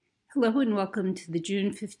Hello and welcome to the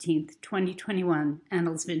June 15th, 2021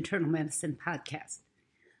 Annals of Internal Medicine podcast.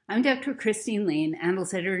 I'm Dr. Christine Lane,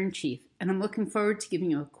 Annals Editor-in-Chief, and I'm looking forward to giving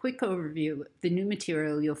you a quick overview of the new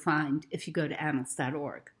material you'll find if you go to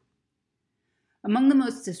annals.org. Among the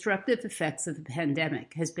most disruptive effects of the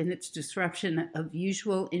pandemic has been its disruption of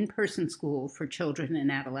usual in-person school for children and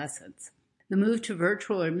adolescents. The move to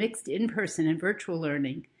virtual or mixed in-person and virtual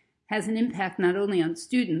learning has an impact not only on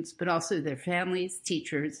students, but also their families,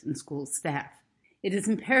 teachers, and school staff. It is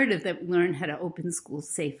imperative that we learn how to open schools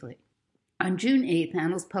safely. On June 8th,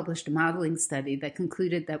 Annals published a modeling study that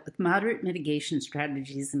concluded that with moderate mitigation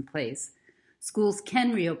strategies in place, schools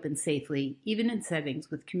can reopen safely, even in settings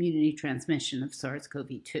with community transmission of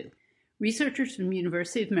SARS-CoV-2. Researchers from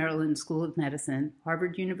University of Maryland School of Medicine,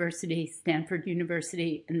 Harvard University, Stanford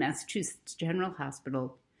University, and Massachusetts General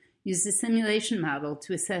Hospital used a simulation model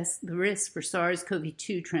to assess the risk for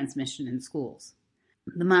SARS-CoV-2 transmission in schools.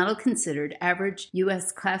 The model considered average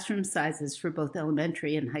U.S. classroom sizes for both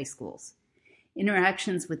elementary and high schools.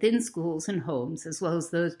 Interactions within schools and homes, as well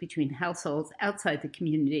as those between households outside the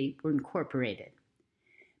community, were incorporated.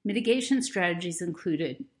 Mitigation strategies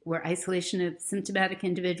were isolation of symptomatic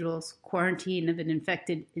individuals, quarantine of an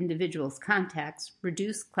infected individual's contacts,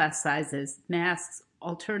 reduced class sizes, masks,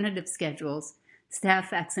 alternative schedules, staff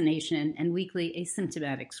vaccination, and weekly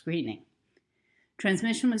asymptomatic screening.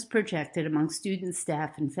 Transmission was projected among students,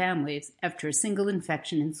 staff, and families after a single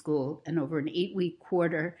infection in school and over an 8-week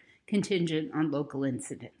quarter contingent on local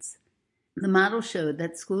incidents. The model showed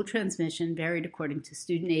that school transmission varied according to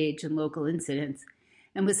student age and local incidents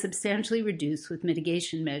and was substantially reduced with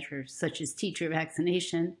mitigation measures such as teacher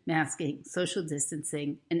vaccination, masking, social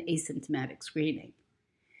distancing, and asymptomatic screening.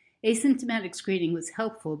 Asymptomatic screening was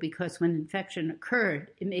helpful because when infection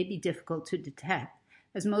occurred, it may be difficult to detect,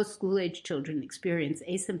 as most school-age children experience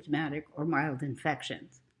asymptomatic or mild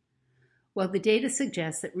infections. While the data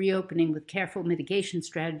suggests that reopening with careful mitigation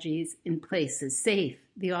strategies in place is safe,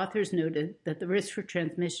 the authors noted that the risk for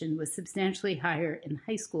transmission was substantially higher in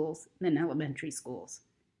high schools than elementary schools.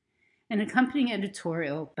 An accompanying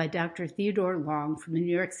editorial by Dr. Theodore Long from the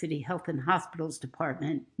New York City Health and Hospitals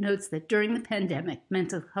Department notes that during the pandemic,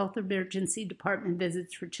 mental health emergency department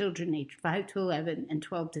visits for children aged 5 to 11 and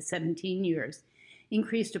 12 to 17 years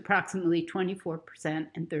increased approximately 24%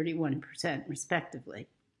 and 31% respectively.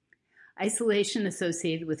 Isolation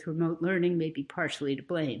associated with remote learning may be partially to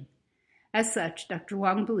blame. As such, Dr.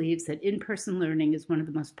 Long believes that in-person learning is one of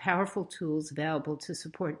the most powerful tools available to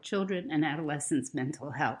support children and adolescents'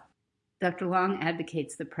 mental health. Dr. Long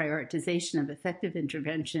advocates the prioritization of effective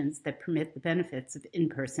interventions that permit the benefits of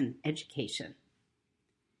in-person education.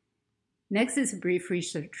 Next is a brief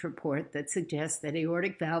research report that suggests that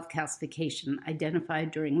aortic valve calcification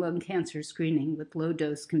identified during lung cancer screening with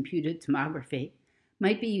low-dose computed tomography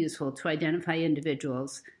might be useful to identify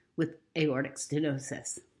individuals with aortic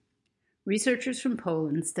stenosis. Researchers from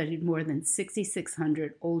Poland studied more than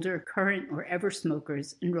 6,600 older, current, or ever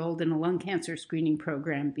smokers enrolled in a lung cancer screening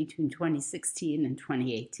program between 2016 and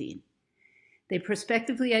 2018. They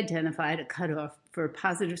prospectively identified a cutoff for a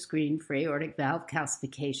positive screen for aortic valve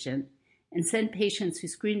calcification and sent patients who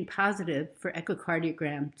screened positive for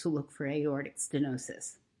echocardiogram to look for aortic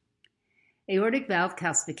stenosis. Aortic valve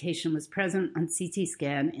calcification was present on CT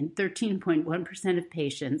scan in 13.1% of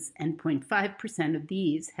patients, and 0.5% of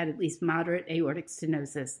these had at least moderate aortic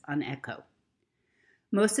stenosis on echo.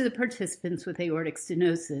 Most of the participants with aortic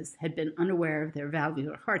stenosis had been unaware of their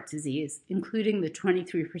valvular heart disease, including the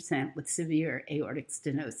 23% with severe aortic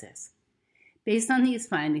stenosis. Based on these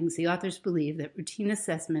findings, the authors believe that routine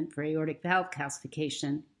assessment for aortic valve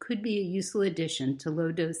calcification could be a useful addition to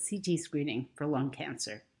low-dose CT screening for lung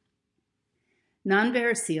cancer.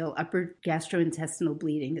 Non-variceal upper gastrointestinal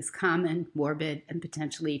bleeding is common, morbid, and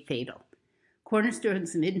potentially fatal.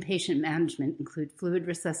 Cornerstones of inpatient management include fluid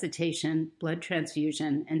resuscitation, blood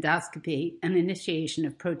transfusion, endoscopy, and initiation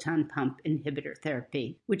of proton pump inhibitor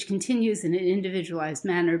therapy, which continues in an individualized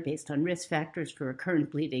manner based on risk factors for recurrent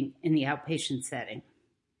bleeding in the outpatient setting.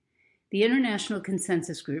 The International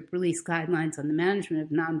Consensus Group released guidelines on the management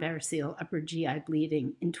of non-variceal upper GI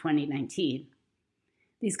bleeding in 2019.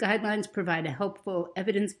 These guidelines provide a helpful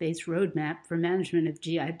evidence-based roadmap for management of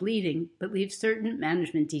GI bleeding, but leave certain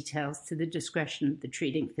management details to the discretion of the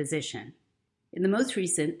treating physician. In the most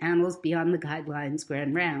recent Annals Beyond the Guidelines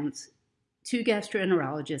Grand Rounds, 2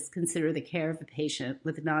 gastroenterologists consider the care of a patient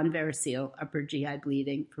with non-variceal upper GI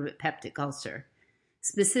bleeding from a peptic ulcer,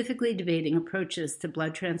 specifically debating approaches to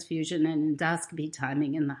blood transfusion and endoscopy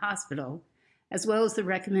timing in the hospital, as well as the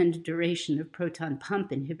recommended duration of proton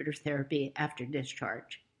pump inhibitor therapy after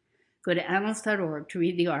discharge. Go to annals.org to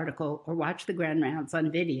read the article or watch the grand rounds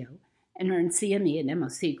on video and earn CME and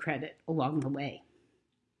MOC credit along the way.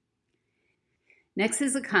 Next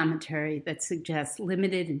is a commentary that suggests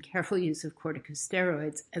limited and careful use of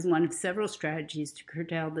corticosteroids as one of several strategies to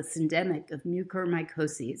curtail the syndemic of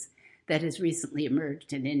mucormycosis that has recently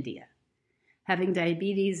emerged in India. Having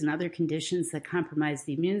diabetes and other conditions that compromise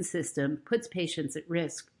the immune system puts patients at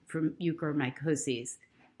risk from mucormycosis,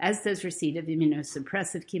 as does receipt of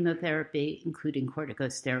immunosuppressive chemotherapy, including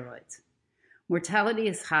corticosteroids. Mortality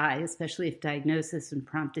is high, especially if diagnosis and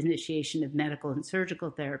prompt initiation of medical and surgical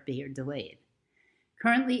therapy are delayed.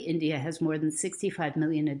 Currently, India has more than 65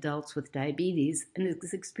 million adults with diabetes and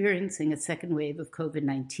is experiencing a second wave of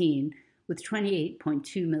COVID-19, with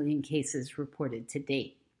 28.2 million cases reported to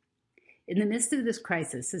date. In the midst of this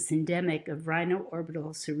crisis, a syndemic of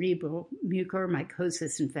rhino-orbital cerebral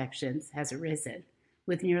mucormycosis infections has arisen,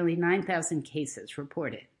 with nearly 9,000 cases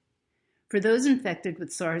reported. For those infected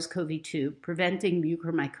with SARS-CoV-2, preventing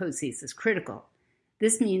mucormycosis is critical.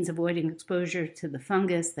 This means avoiding exposure to the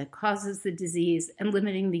fungus that causes the disease and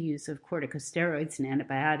limiting the use of corticosteroids and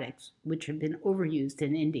antibiotics, which have been overused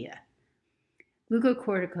in India.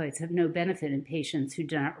 Glucocorticoids have no benefit in patients who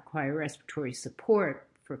do not require respiratory support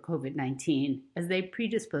for COVID-19, as they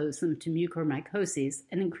predispose them to mucormycosis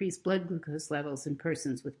and increase blood glucose levels in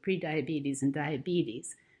persons with prediabetes and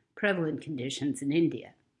diabetes, prevalent conditions in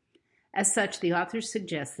India. As such, the authors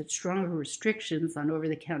suggest that stronger restrictions on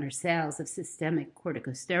over-the-counter sales of systemic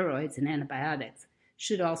corticosteroids and antibiotics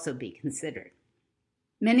should also be considered.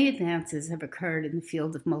 Many advances have occurred in the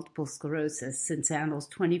field of multiple sclerosis since Annals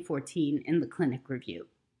 2014 In the Clinic review.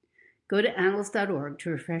 Go to annals.org to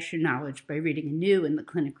refresh your knowledge by reading a new In the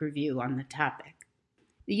Clinic review on the topic.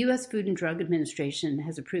 The U.S. Food and Drug Administration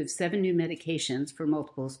has approved 7 new medications for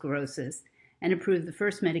multiple sclerosis and approved the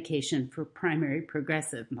first medication for primary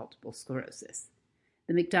progressive multiple sclerosis.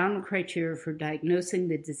 The McDonald criteria for diagnosing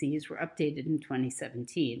the disease were updated in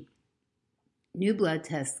 2017. New blood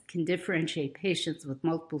tests can differentiate patients with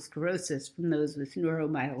multiple sclerosis from those with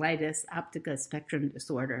neuromyelitis optica spectrum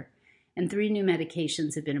disorder, and 3 new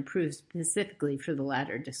medications have been approved specifically for the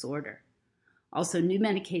latter disorder. Also, new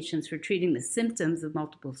medications for treating the symptoms of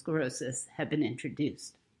multiple sclerosis have been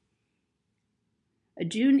introduced. A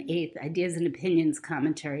June 8th Ideas and Opinions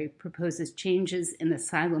commentary proposes changes in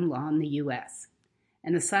asylum law in the U.S.,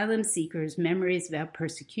 and asylum seekers' memories about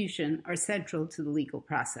persecution are central to the legal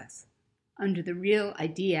process. Under the Real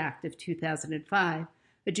ID Act of 2005,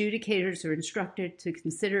 adjudicators are instructed to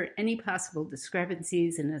consider any possible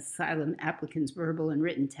discrepancies in asylum applicants' verbal and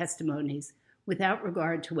written testimonies without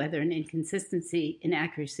regard to whether an inconsistency,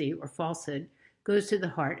 inaccuracy, or falsehood goes to the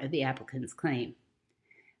heart of the applicant's claim.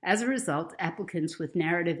 As a result, applicants with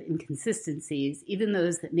narrative inconsistencies, even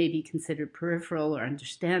those that may be considered peripheral or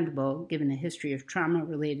understandable given a history of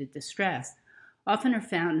trauma-related distress, often are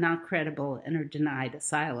found not credible and are denied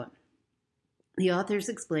asylum. The authors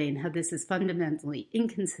explain how this is fundamentally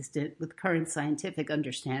inconsistent with current scientific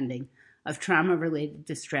understanding of trauma-related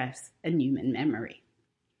distress and human memory.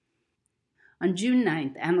 On June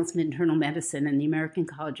 9th, Annals of Internal Medicine and the American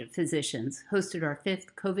College of Physicians hosted our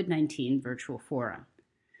 5th COVID-19 virtual forum.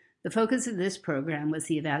 The focus of this program was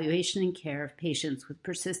the evaluation and care of patients with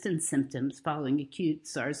persistent symptoms following acute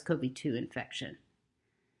SARS-CoV-2 infection.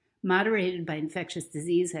 Moderated by infectious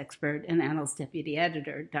disease expert and Annals deputy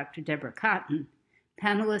editor, Dr. Deborah Cotton,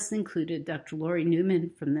 panelists included Dr. Lori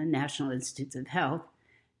Newman from the National Institutes of Health,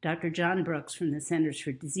 Dr. John Brooks from the Centers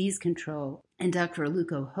for Disease Control, and Dr.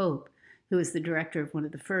 Aluko Hope, who is the director of one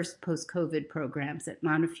of the first post-COVID programs at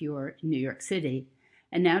Montefiore in New York City,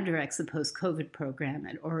 and now directs the post-COVID program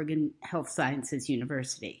at Oregon Health Sciences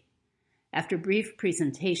University. After brief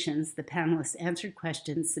presentations, the panelists answered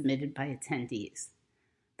questions submitted by attendees.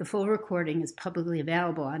 The full recording is publicly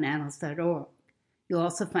available on annals.org. You'll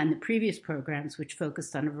also find the previous programs which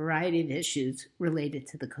focused on a variety of issues related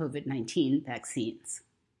to the COVID-19 vaccines.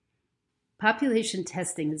 Population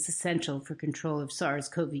testing is essential for control of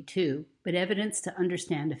SARS-CoV-2, but evidence to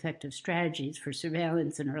understand effective strategies for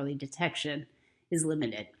surveillance and early detection is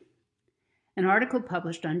limited. An article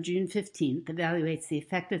published on June 15th evaluates the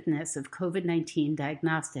effectiveness of COVID-19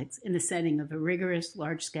 diagnostics in the setting of a rigorous,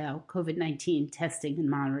 large-scale COVID-19 testing and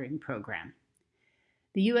monitoring program.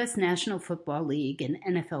 The U.S. National Football League and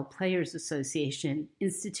NFL Players Association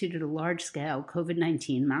instituted a large-scale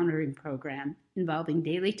COVID-19 monitoring program involving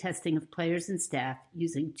daily testing of players and staff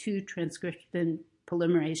using 2 transcription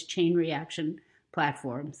polymerase chain reaction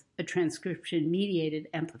platforms, a transcription-mediated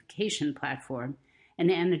amplification platform, and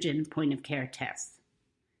antigen point-of-care tests.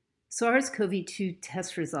 SARS-CoV-2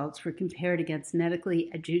 test results were compared against medically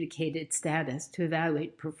adjudicated status to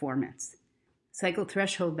evaluate performance. Cycle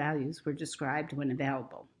threshold values were described when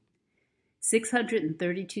available.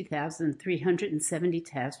 632,370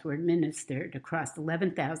 tests were administered across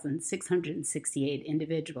 11,668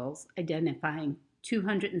 individuals, identifying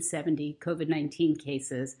 270 COVID-19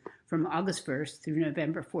 cases from August 1st through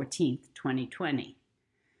November 14th, 2020.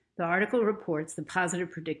 The article reports the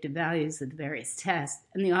positive predictive values of the various tests,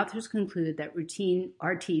 and the authors conclude that routine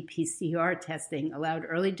RT-PCR testing allowed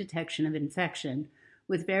early detection of infection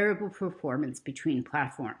with variable performance between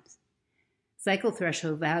platforms. Cycle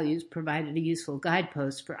threshold values provided a useful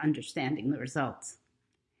guidepost for understanding the results.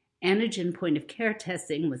 Antigen point-of-care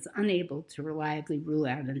testing was unable to reliably rule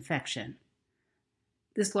out infection.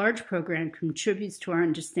 This large program contributes to our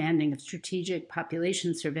understanding of strategic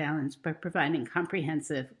population surveillance by providing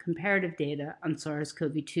comprehensive comparative data on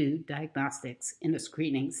SARS-CoV-2 diagnostics in a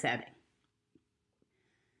screening setting.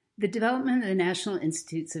 The development of the National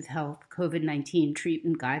Institutes of Health COVID-19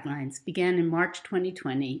 treatment guidelines began in March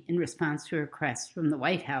 2020 in response to a request from the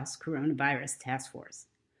White House Coronavirus Task Force.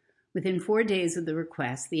 Within 4 days of the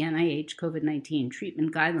request, the NIH COVID-19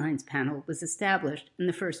 treatment guidelines panel was established and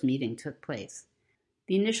the first meeting took place.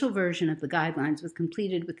 The initial version of the guidelines was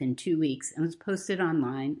completed within 2 weeks and was posted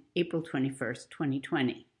online April 21,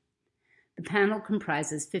 2020. The panel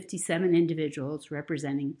comprises 57 individuals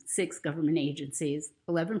representing 6 government agencies,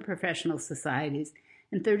 11 professional societies,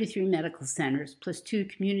 and 33 medical centers, plus 2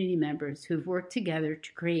 community members who have worked together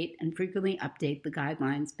to create and frequently update the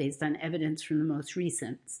guidelines based on evidence from the most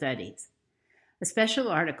recent studies. A special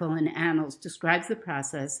article in Annals describes the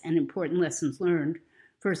process and important lessons learned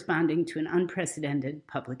for responding to an unprecedented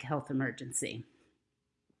public health emergency.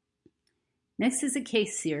 Next is a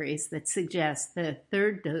case series that suggests that a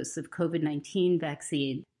third dose of COVID-19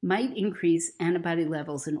 vaccine might increase antibody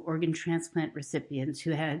levels in organ transplant recipients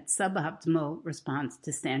who had suboptimal response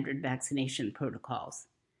to standard vaccination protocols.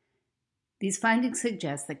 These findings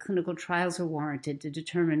suggest that clinical trials are warranted to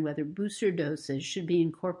determine whether booster doses should be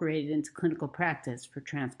incorporated into clinical practice for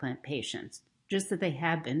transplant patients, just as they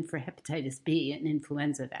have been for hepatitis B and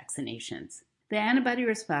influenza vaccinations. The antibody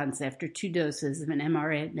response after 2 doses of an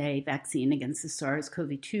mRNA vaccine against the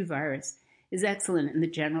SARS-CoV-2 virus is excellent in the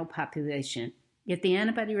general population, yet the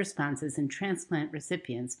antibody responses in transplant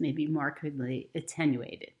recipients may be markedly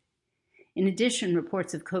attenuated. In addition,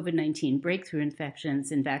 reports of COVID-19 breakthrough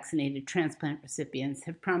infections in vaccinated transplant recipients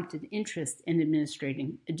have prompted interest in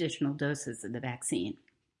administering additional doses of the vaccine.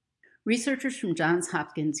 Researchers from Johns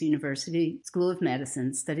Hopkins University School of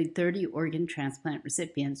Medicine studied 30 organ transplant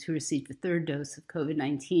recipients who received a third dose of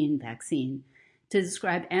COVID-19 vaccine to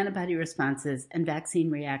describe antibody responses and vaccine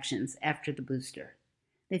reactions after the booster.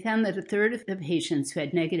 They found that a third of the patients who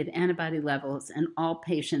had negative antibody levels and all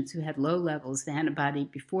patients who had low levels of antibody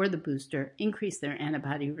before the booster increased their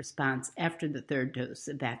antibody response after the third dose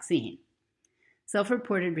of vaccine.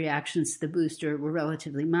 Self-reported reactions to the booster were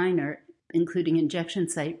relatively minor, including injection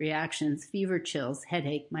site reactions, fever, chills,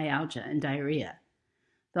 headache, myalgia, and diarrhea.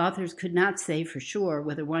 The authors could not say for sure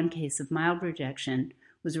whether one case of mild rejection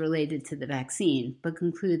was related to the vaccine, but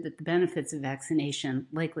conclude that the benefits of vaccination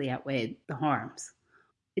likely outweighed the harms.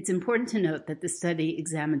 It's important to note that the study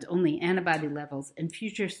examined only antibody levels, and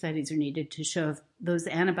future studies are needed to show if those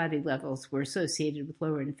antibody levels were associated with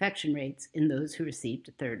lower infection rates in those who received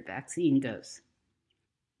a third vaccine dose.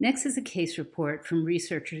 Next is a case report from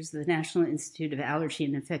researchers of the National Institute of Allergy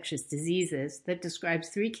and Infectious Diseases that describes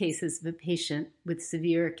 3 cases of a patient with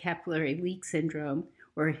severe capillary leak syndrome,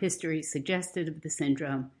 or a history suggested of the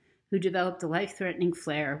syndrome, who developed a life-threatening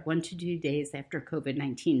flare 1 to 2 days after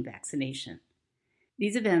COVID-19 vaccination.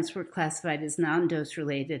 These events were classified as non-dose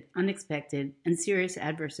related, unexpected, and serious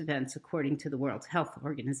adverse events according to the World Health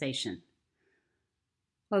Organization.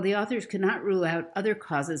 While the authors could not rule out other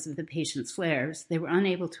causes of the patient's flares, they were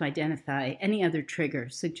unable to identify any other trigger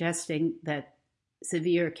suggesting that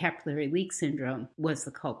severe capillary leak syndrome was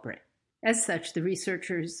the culprit. As such, the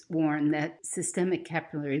researchers warn that systemic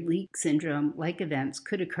capillary leak syndrome-like events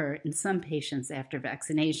could occur in some patients after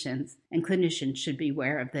vaccinations, and clinicians should be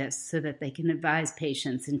aware of this so that they can advise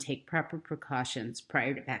patients and take proper precautions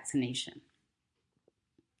prior to vaccination.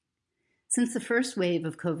 Since the first wave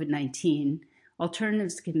of COVID-19,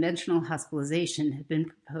 alternatives to conventional hospitalization have been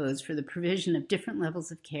proposed for the provision of different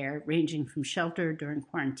levels of care, ranging from shelter during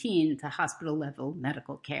quarantine to hospital-level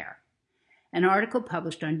medical care. An article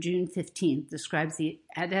published on June 15th describes the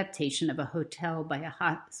adaptation of a hotel by a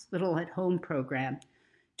hospital-at-home program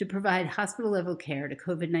to provide hospital-level care to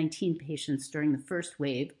COVID-19 patients during the first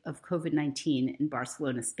wave of COVID-19 in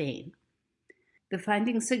Barcelona, Spain. The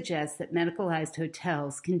findings suggest that medicalized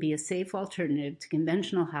hotels can be a safe alternative to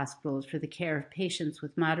conventional hospitals for the care of patients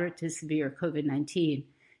with moderate to severe COVID-19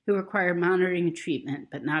 who require monitoring and treatment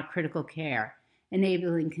but not critical care,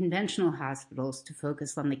 enabling conventional hospitals to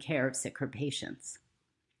focus on the care of sicker patients.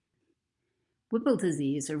 Whipple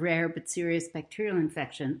disease, a rare but serious bacterial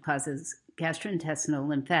infection, causes gastrointestinal,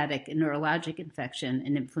 lymphatic, and neurologic infection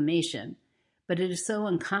and inflammation, but it is so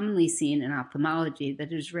uncommonly seen in ophthalmology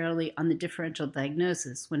that it is rarely on the differential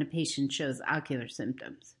diagnosis when a patient shows ocular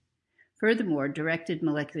symptoms. Furthermore, directed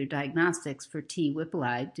molecular diagnostics for T.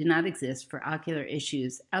 whipplei do not exist for ocular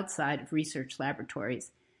issues outside of research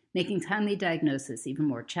laboratories, making timely diagnosis even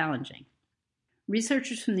more challenging.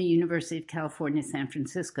 Researchers from the University of California, San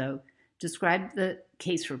Francisco described the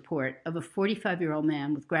case report of a 45-year-old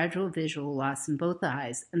man with gradual visual loss in both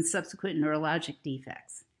eyes and subsequent neurologic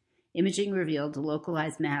defects. Imaging revealed a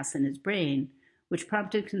localized mass in his brain, which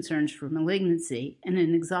prompted concerns for malignancy, and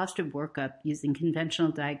an exhaustive workup using conventional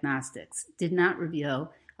diagnostics did not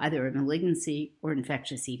reveal either a malignancy or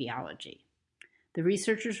infectious etiology. The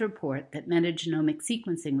researchers report that metagenomic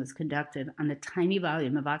sequencing was conducted on a tiny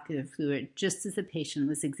volume of ocular fluid just as the patient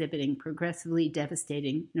was exhibiting progressively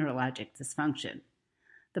devastating neurologic dysfunction.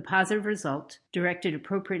 The positive result directed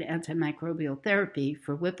appropriate antimicrobial therapy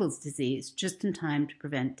for Whipple's disease just in time to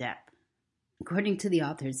prevent death. According to the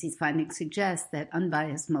authors, these findings suggest that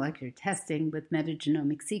unbiased molecular testing with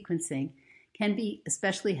metagenomic sequencing can be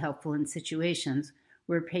especially helpful in situations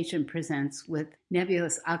where a patient presents with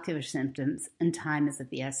nebulous ocular symptoms and time is of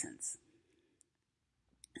the essence.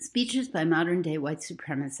 Speeches by modern-day white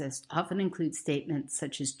supremacists often include statements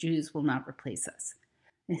such as "Jews will not replace us."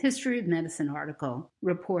 A History of Medicine article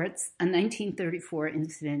reports a 1934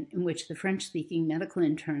 incident in which the French-speaking medical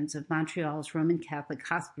interns of Montreal's Roman Catholic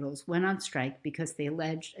hospitals went on strike because they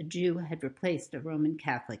alleged a Jew had replaced a Roman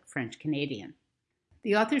Catholic French-Canadian.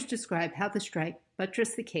 The authors describe how the strike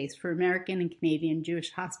buttressed the case for American and Canadian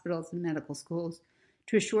Jewish hospitals and medical schools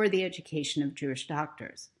to assure the education of Jewish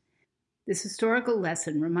doctors. This historical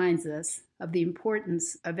lesson reminds us of the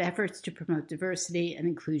importance of efforts to promote diversity and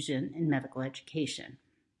inclusion in medical education.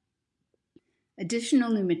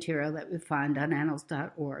 Additional new material that we find on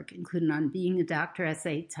annals.org include an On Being a Doctor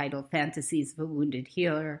essay titled Fantasies of a Wounded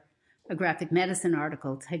Healer, a graphic medicine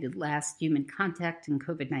article titled Last Human Contact in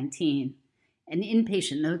COVID-19, an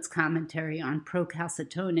inpatient notes commentary on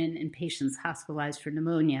procalcitonin in patients hospitalized for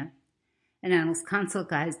pneumonia, an Annals Consult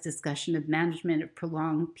Guide's discussion of management of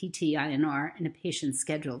prolonged PT-INR in a patient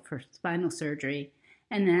scheduled for spinal surgery,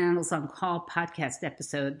 and an Annals on Call podcast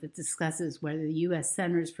episode that discusses whether the U.S.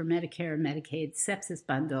 Centers for Medicare and Medicaid sepsis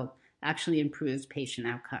bundle actually improves patient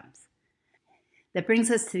outcomes. That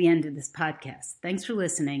brings us to the end of this podcast. Thanks for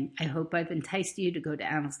listening. I hope I've enticed you to go to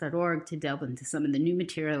annals.org to delve into some of the new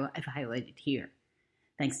material I've highlighted here.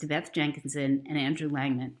 Thanks to Beth Jenkinson and Andrew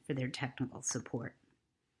Langman for their technical support.